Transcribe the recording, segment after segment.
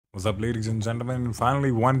What's up, ladies and gentlemen?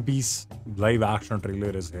 Finally, One Piece live action trailer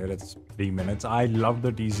is here. It's 3 minutes. I love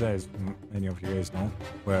the teaser, as many of you guys know,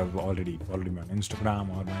 who have already followed me on Instagram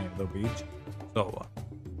or my other page. So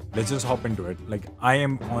let's just hop into it. Like, I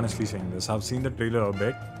am honestly saying this. I've seen the trailer a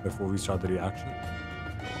bit before we start the reaction.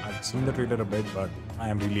 I've seen the trailer a bit, but I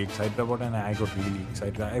am really excited about it, and I got really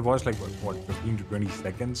excited. I watched like what 15 to 20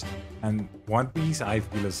 seconds, and One Piece I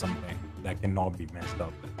feel is something that cannot be messed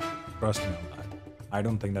up with. Trust me on that. I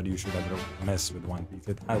don't think that you should ever mess with One Piece.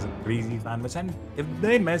 It has a crazy fan base, and if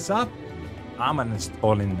they mess up, I'm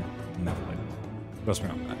uninstalling Netflix. Trust me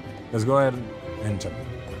on that. Let's go ahead and check.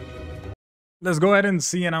 Let's go ahead and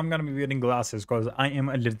see, and I'm gonna be wearing glasses because I am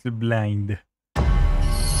a little blind.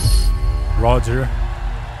 Roger.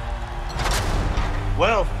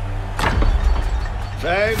 Well,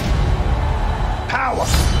 fame, power.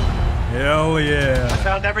 Hell yeah. I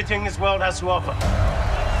found everything this world has to offer.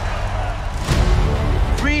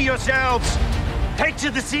 Free yourselves. Take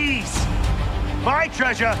to the seas. My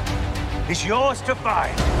treasure is yours to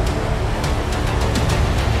find.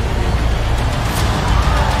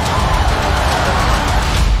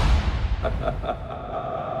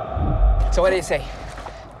 So what do you say?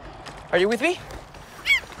 Are you with me?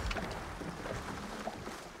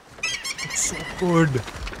 So good.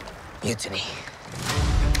 Mutiny.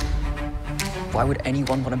 Why would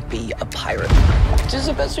anyone want to be a pirate? This is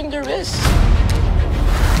the best thing there is.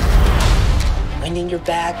 Wind in your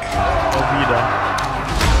back.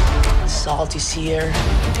 Salty seer.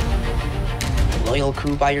 Loyal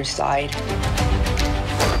crew by your side.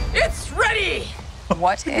 It's ready!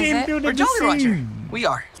 What is it? We're Jolly Roger. We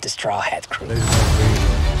are the Strawhat crew.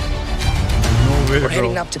 We're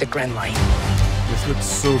heading up to the Grand Line. This looks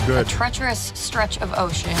so good. A treacherous stretch of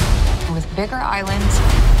ocean with bigger islands,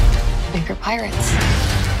 bigger pirates.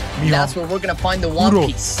 That's where we're gonna find the One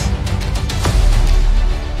Piece.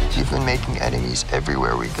 You've been making enemies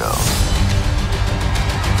everywhere we go.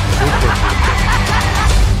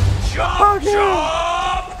 Chop,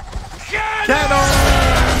 chop! Get on!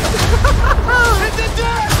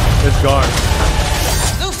 It's gone.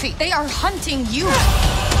 Luffy, they are hunting you.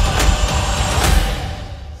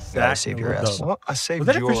 Gotta save your ass. What? I saved Was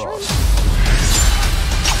that a your fish ass.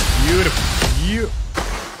 Beautiful.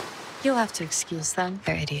 You'll have to excuse them.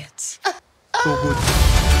 They're idiots. So good.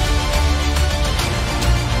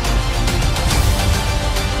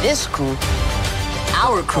 This crew,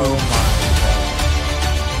 our crew,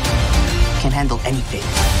 can handle anything.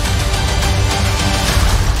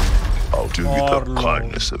 I'll do you the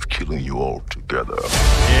kindness of killing you all together.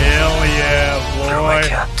 Hell yeah, You're my boy.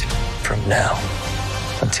 captain from now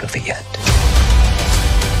until the end.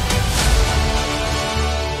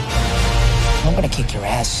 I'm gonna kick your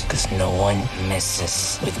ass because no one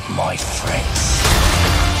messes with my friends.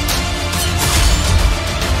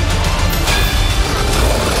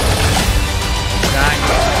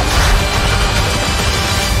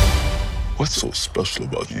 What's so special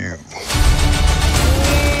about you?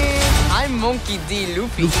 I'm Monkey D.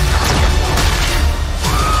 Luffy.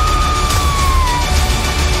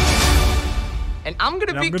 And I'm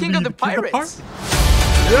gonna be king of the pirates.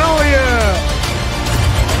 Hell yeah!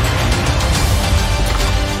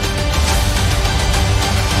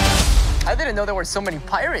 I didn't know there were so many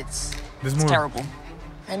pirates. There's It's more. terrible.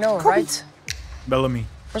 I know, right? Bellamy.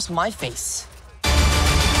 Where's my face?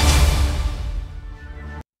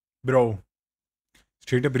 Bro.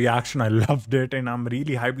 Straight up reaction. I loved it and I'm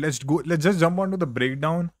really hyped. Let's go. Let's just jump onto the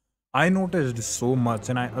breakdown. I noticed so much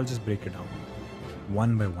and I'll just break it down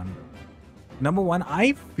one by one. Number one,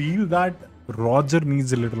 I feel that Roger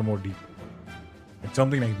needs a little more deep. It's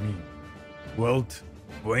something like me. Wealth,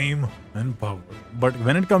 fame, and power. But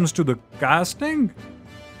when it comes to the casting,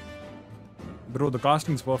 bro, the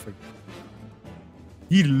casting's perfect.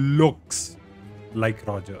 He looks like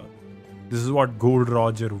Roger. This is what Gold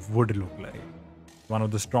Roger would look like. One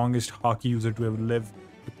of the strongest hockey user to ever live.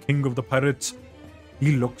 The king of the pirates.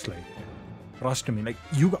 He looks like him. Trust me. Like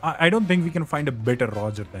I don't think we can find a better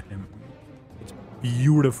Roger than him. It's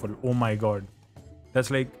beautiful. Oh my god. That's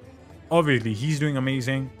like, obviously he's doing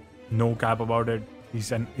amazing. No cap about it. He's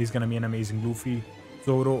gonna be an amazing Luffy.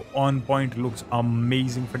 Zoro on point, looks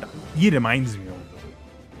amazing. He reminds me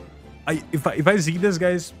of. If I see this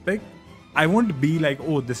guy's pic, I won't be like,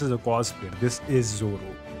 oh, this is a cosplayer. This is Zoro.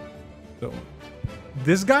 So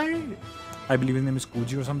this guy, I believe his name is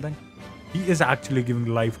Koji or something. He is actually giving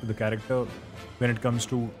life to the character when it comes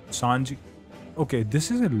to Sanji. Okay, this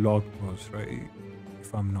is a log post, right?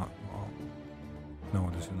 If I'm not wrong. No,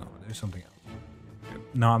 this is not. There's something else.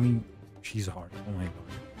 Nami, she's hot. Oh my god.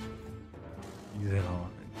 She's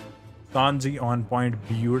hot. Sanji on point,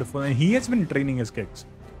 beautiful. And he has been training his kicks.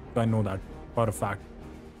 So I know that for a fact.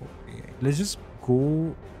 Okay. Let's just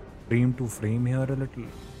go frame to frame here a little.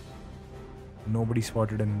 Nobody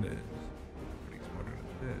spotted in this. Nobody spotted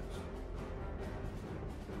in this.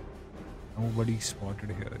 Nobody spotted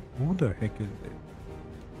here. Who the heck is this?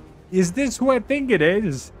 Is this who I think it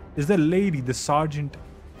is? Is the lady, the sergeant?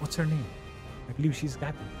 What's her name? I believe she's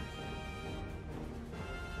Gabby.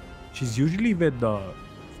 She's usually with the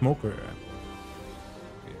smoker.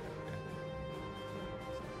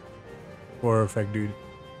 Perfect, dude.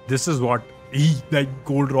 This is what like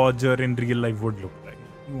Gold Roger in real life would look like.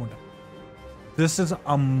 You won't have. This is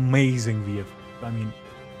amazing VFX. I mean,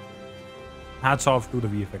 hats off to the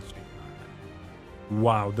VFX team.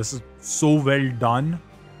 Wow, this is so well done.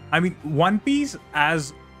 I mean, One Piece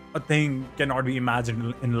as a thing cannot be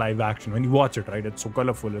imagined in live action. When you watch it, right? It's so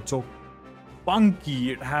colorful. It's so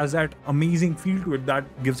funky. It has that amazing feel to it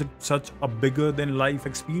that gives it such a bigger than life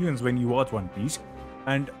experience when you watch One Piece.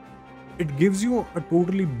 And it gives you a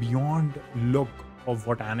totally beyond look of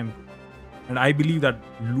what anime. And I believe that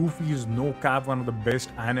Luffy is no cap one of the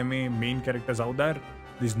best anime main characters out there.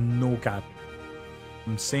 There's no cap.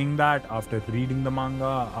 I'm saying that after reading the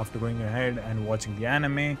manga, after going ahead and watching the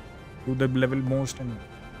anime to the level most and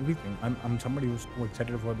everything. I'm somebody who's so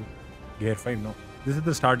excited for the Gear 5. No, this is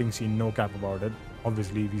the starting scene, no cap about it.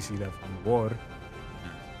 Obviously, we see that from war.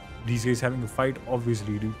 These guys having a fight,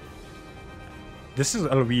 obviously, dude. This is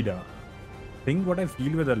Alvida. I think what I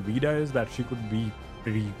feel with Alvida is that she could be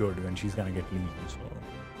pretty good when she's gonna get lean. So,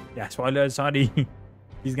 yeah, spoilers, sorry.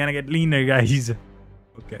 She's gonna get leaner, guys.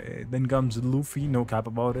 Okay, then comes Luffy, no cap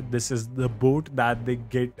about it. This is the boat that they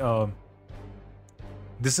get.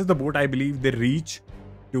 This is the boat I believe they reach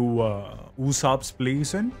to Usopp's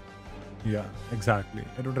place in. Yeah, exactly.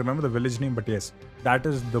 I don't remember the village name, but yes, that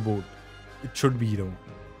is the boat. It should be the one.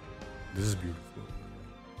 This is beautiful.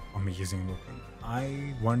 Amazing looking.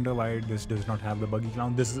 I wonder why this does not have the buggy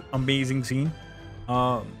clown. This is amazing scene.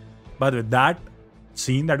 By the way, that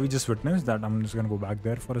scene that we just witnessed, that I'm just gonna go back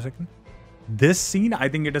there for a second. This scene, I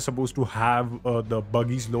think it is supposed to have the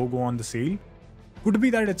buggy's logo on the sail. Could be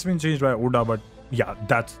that it's been changed by Oda, but yeah,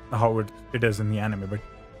 that's how it is in the anime. But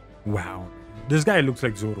wow, this guy looks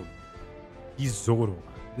like Zoro. He's Zoro.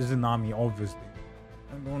 This is Nami, obviously.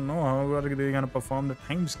 I don't know how are they gonna perform the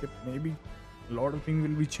time skip. Maybe a lot of things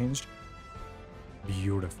will be changed.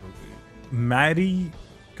 Beautiful. Mary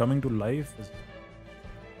coming to life is...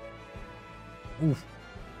 Oof.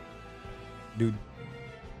 Dude.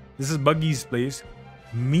 This is Buggy's place.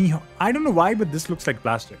 I don't know why, but this looks like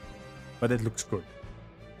plastic. But it looks good.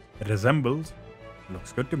 It resembles.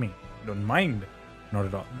 Looks good to me. I don't mind. Not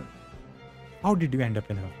at all. How did you end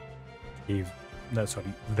up in a cave? No,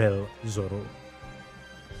 sorry. Well, Zoro.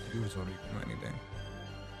 You Zoro, you can do anything.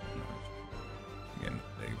 No. Again,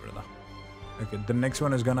 there you brother. Okay, the next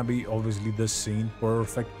one is gonna be obviously this scene.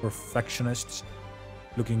 Perfectionists.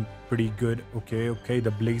 Looking pretty good. Okay.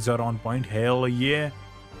 The blades are on point. Hell yeah.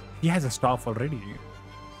 He has a staff already.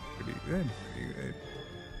 Pretty good. Okay.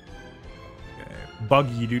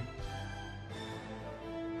 Buggy, dude.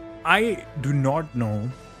 I do not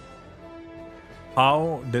know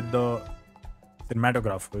how did the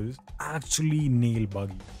cinematographers actually nail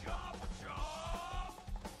Buggy.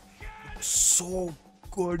 So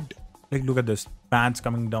good. Like, look at this. Pants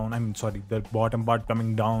coming down. I mean, sorry, the bottom part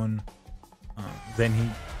coming down. Then he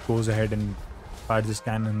goes ahead and fires this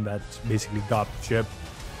cannon that's basically Garp ship.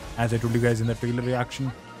 As I told you guys in the trailer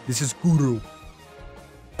reaction, this is Kuro.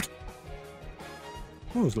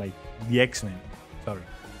 Who's like the X-Men. Sorry.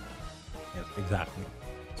 Yes, exactly.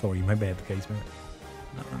 Sorry, my bad, guys.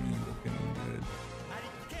 Looking good.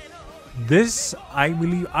 This, I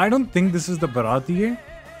believe, I don't think this is the Baratie.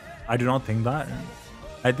 I do not think that.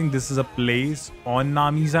 I think this is a place on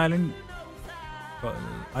Nami's island.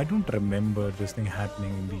 I don't remember this thing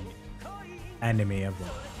happening in the anime ever.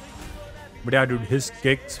 But yeah, dude, his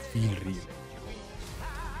kicks feel real.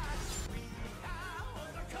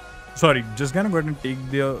 Sorry, just gonna go ahead and take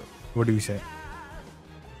the... What do you say?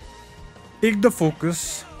 Take the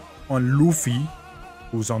focus on Luffy,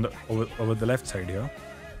 who's on the over the left side here,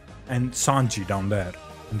 and Sanji down there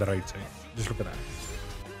on the right side. Just look at that.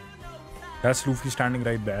 That's Luffy standing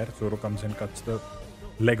right there. Zoro comes in, cuts the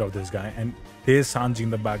leg of this guy, and there's Sanji in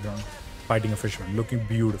the background fighting a fisherman, looking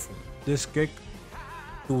beautiful. This kick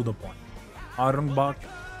to the point. Arung Bak.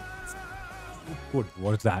 Good.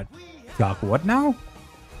 What's that? Clark, what now?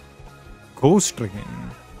 Ghost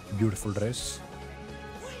Dragon. Beautiful dress.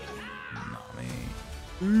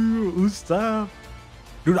 Who's that?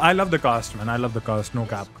 Dude, I love the cast, man. I love the cast. No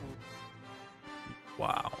cap.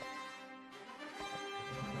 Wow.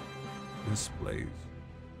 This place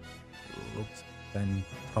looks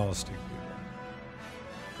Fantastic,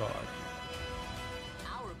 dude. God.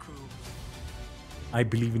 I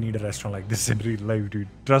believe we need a restaurant like this in real life, dude.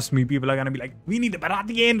 Trust me, people are gonna be like, we need the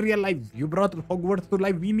Baratier in real life. You brought Hogwarts to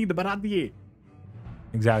life. We need the Baratier.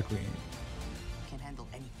 Exactly. Can handle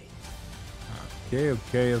anything.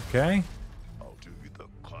 Okay. I'll do you the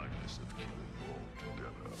kindness of killing you all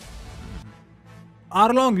together.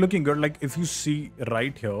 Arlong looking good. Like, if you see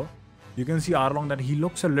right here, you can see Arlong that he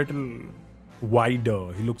looks a little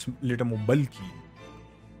wider. He looks a little more bulky.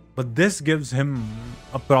 But this gives him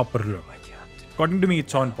a proper look. According to me,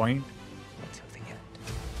 it's on point. Until the end.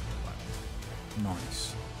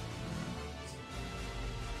 Nice.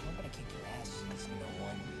 Nobody kick your ass because no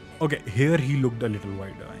one Okay, here he looked a little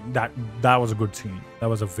wider. That was a good scene. That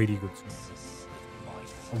was a very good scene. messes with my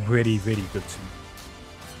friends. Very, very good scene.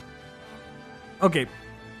 Okay.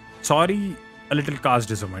 Sorry, a little cast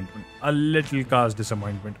disappointment. A little cast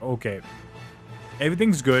disappointment. Okay.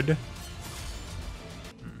 Everything's good.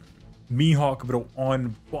 Mihawk, bro,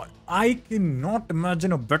 on what? I cannot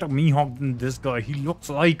imagine a better Mihawk than this guy. He looks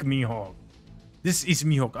like Mihawk. This is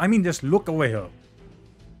Mihawk. I mean, just look over here.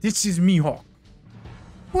 This is Mihawk.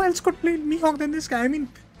 Who else could play Mihawk than this guy? I mean,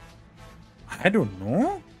 I don't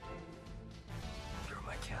know. You're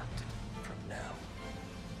my captain from now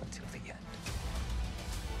until the end.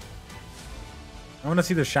 I want to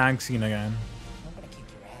see the Shank scene again. Nobody kick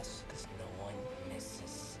your ass because no one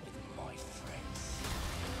messes with my friends.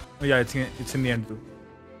 Oh yeah, it's in the end too.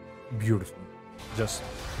 Beautiful. Just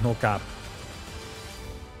no cap.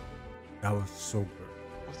 That was so good.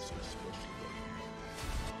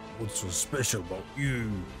 What's so special about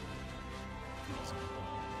you?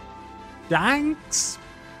 Thanks.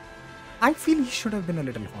 I feel he should have been a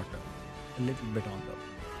little hotter. A little bit on the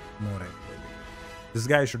more end. This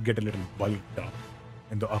guy should get a little bulked up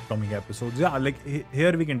in the upcoming episodes. Yeah, like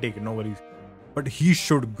here we can take it, no worries. But he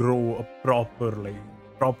should grow a proper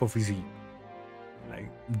physique. Like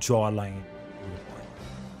jawline to the point.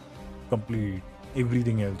 Complete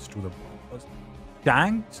everything else to the point.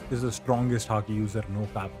 Tanks is the strongest Haki user, no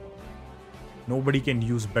cap. Nobody can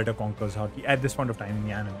use better Conqueror's Haki at this point of time in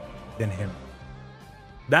the anime than him.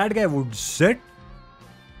 That guy would sit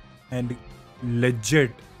and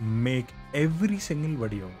legit make every single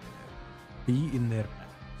video be in their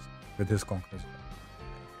pants with his Conqueror's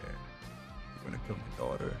Haki. Okay. You're gonna kill my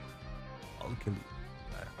daughter. I'll kill you.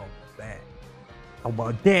 How about that? How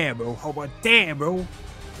about that, bro? How about that, bro?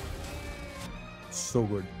 So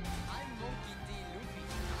good.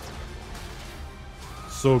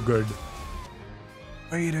 So good.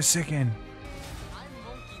 Wait a second.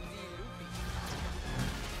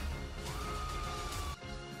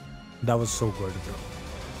 That was so good, bro.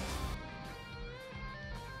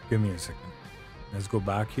 Give me a second. Let's go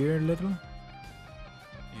back here a little.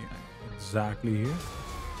 Yeah, exactly here.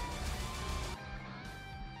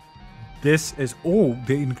 This is... Oh,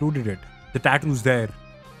 they included it. The tattoo's there.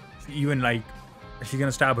 She even like... She's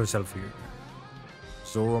gonna stab herself here.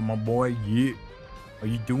 So, my boy, yeah. How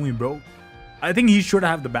you doing, bro? I think he should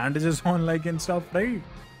have the bandages on, like, and stuff, right?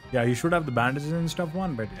 Yeah, he should have the bandages and stuff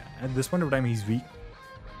on, but yeah, at this point of time, he's weak.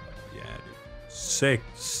 Yeah, dude. Sick.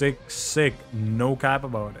 No cap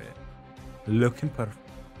about it. Looking perfect.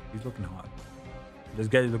 He's looking hot. This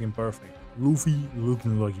guy is looking perfect. Luffy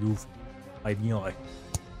looking like Luffy. I mean, like,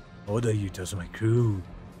 order you just my crew.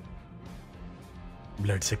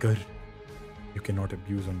 Bloodsucker. You cannot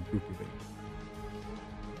abuse on beauty, baby.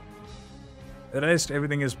 The rest,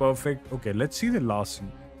 everything is perfect. Okay, let's see the last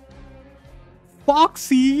scene.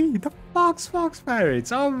 Foxy! The Fox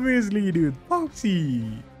Pirates. Obviously, dude.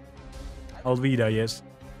 Foxy. Alvida, yes.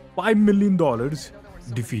 $5 million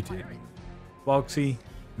defeated. Foxy,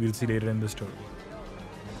 we'll see later in the story.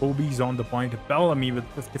 Kobe's on the point. Bellamy with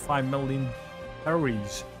 55 million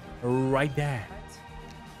carries. Right there.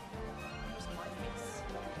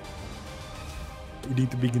 You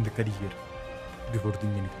need to begin the career before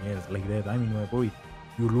doing anything else like that. I mean, my boy,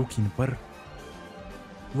 you are looking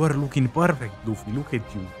perfect, Luffy. Look at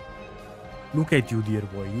you. Look at you, dear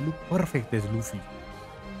boy. You look perfect as Luffy.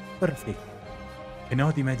 Perfect.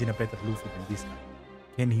 Cannot imagine a better Luffy than this guy.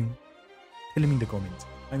 Can you? Tell me in the comments.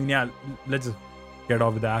 I mean, yeah, let's just get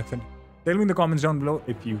off with the accent. Tell me in the comments down below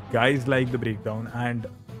if you guys like the breakdown, and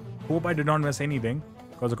hope I did not miss anything,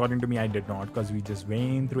 because according to me, I did not, because we just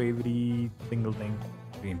went through every single thing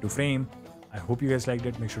frame to frame. I hope you guys liked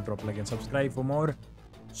it. Make sure to drop a like and subscribe for more.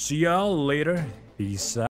 See y'all later. Peace out.